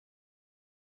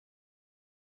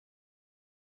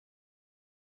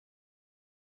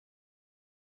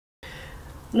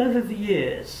And over the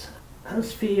years,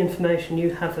 has the information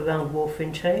you have around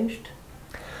warfarin changed?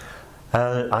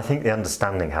 I think the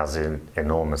understanding has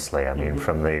enormously. I mean,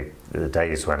 from the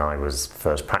days when I was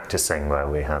first practicing, where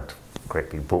we had great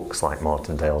big books like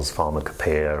Martindale's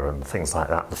Pharmacopoeia and things like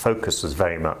that, the focus was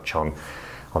very much on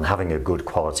having a good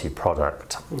quality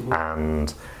product,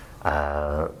 and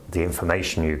the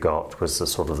information you got was the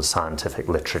sort of the scientific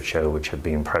literature which had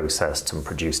been processed and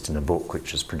produced in a book,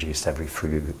 which was produced every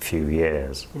few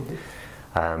years.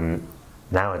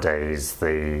 Nowadays,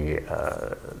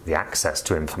 the access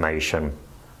to information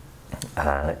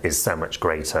is so much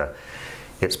greater.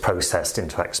 It's processed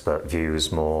into expert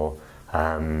views more.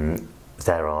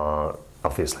 There are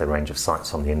obviously a range of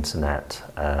sites on the internet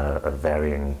of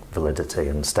varying validity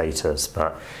and status,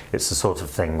 but it's the sort of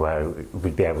thing where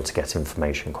we'd be able to get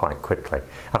information quite quickly.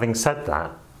 Having said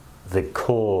that, the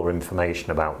core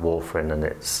information about warfarin and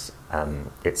its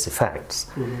effects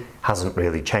hasn't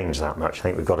really changed that much. I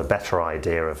think we've got a better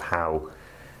idea of how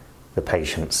the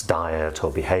patient's diet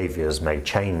or behaviours may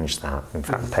change that. In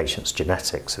fact, the patient's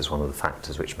genetics is one of the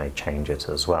factors which may change it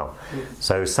as well.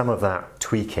 So some of that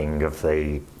tweaking of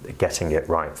the getting it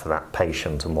right for that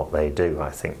patient and what they do,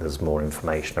 I think there's more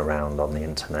information around on the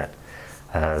internet.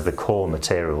 The core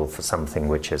material for something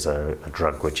which is a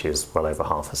drug which is well over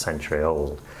half a century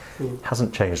old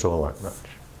hasn't changed all that much.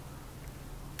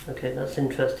 Okay, that's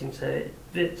interesting. So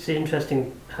it's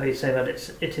interesting how you say that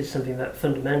it is something that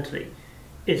fundamentally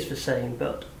is the same,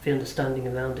 but the understanding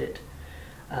around it,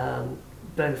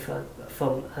 both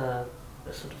from a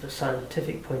sort of a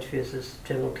scientific point of view as a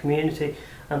general community,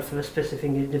 and for a specific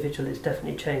individual, is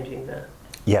definitely changing there.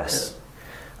 Yes.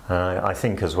 I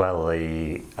think as well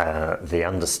the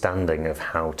understanding of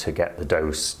how to get the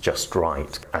dose just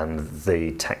right, and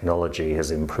the technology has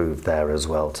improved there as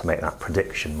well to make that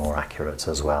prediction more accurate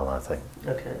as well, I think.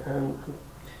 Okay,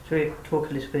 shall we talk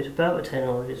a little bit about the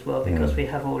technology as well, because we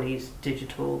have all these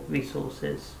digital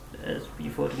resources, as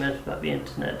you've already mentioned about the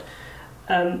internet.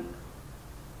 How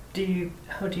do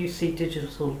you see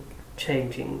digital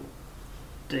changing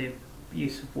the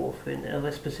use of warfarin? Are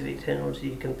there specific technology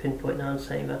you can pinpoint now and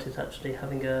saying that is actually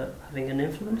having an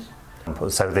influence?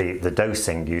 So the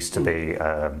dosing used to be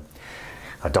a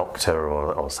doctor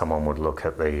or someone would look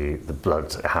at the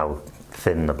blood, how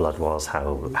thin the blood was,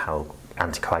 how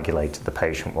anticoagulated the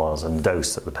patient was, and the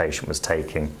dose that the patient was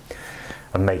taking,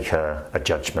 and make a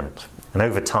judgment. And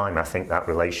over time, I think that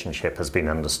relationship has been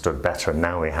understood better, and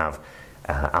now we have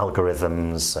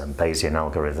algorithms, Bayesian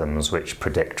algorithms, which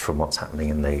predict from what's happening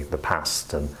in the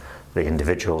past and the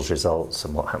individual's results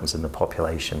and what happens in the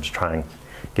population, to try and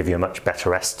give you a much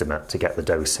better estimate to get the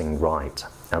dosing right.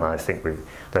 And I think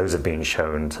those have been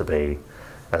shown to be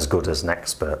as good as an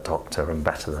expert doctor and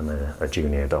better than a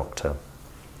junior doctor.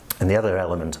 And the other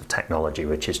element of technology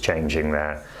which is changing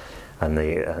there, and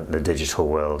the digital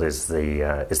world, is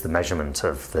the measurement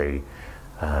of the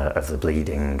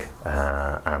bleeding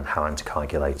and how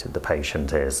anticoagulated the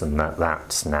patient is, and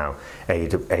that's now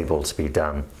able to be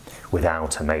done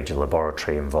without a major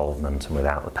laboratory involvement and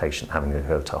without the patient having to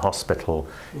go to a hospital.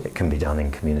 It can be done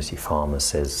in community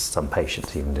pharmacies. Some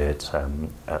patients even do it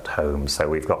at home. So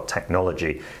we've got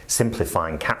technology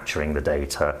simplifying capturing the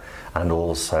data, and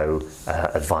also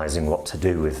advising what to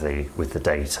do with the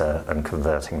data and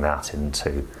converting that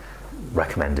into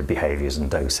recommended behaviours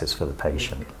and doses for the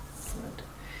patient.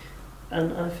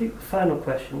 And I think the final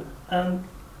question,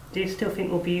 do you still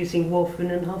think we'll be using warfarin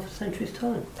in half a century's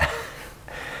time?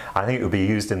 I think it will be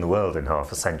used in the world in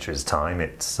half a century's time.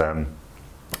 It's a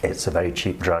very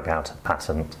cheap drug out of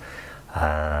patent.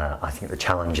 I think the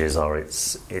challenges are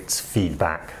its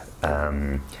feedback,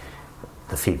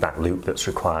 the feedback loop that's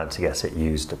required to get it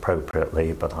used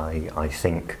appropriately, but I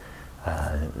think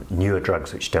newer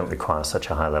drugs which don't require such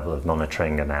a high level of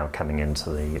monitoring are now coming into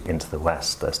the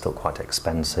West. They're still quite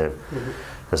expensive.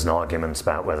 There's an argument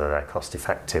about whether they're cost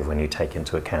effective when you take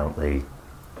into account the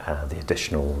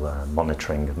additional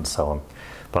monitoring and so on.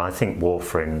 But I think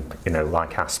warfarin,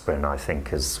 like aspirin, I think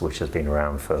which has been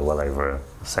around for well over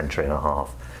a century and a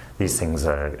half, these things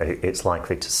it's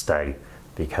likely to stay,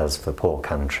 because for poor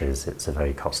countries it's a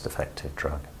very cost effective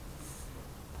drug.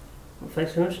 Well,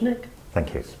 thanks very much, Nick.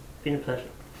 Thank you. It's been a pleasure.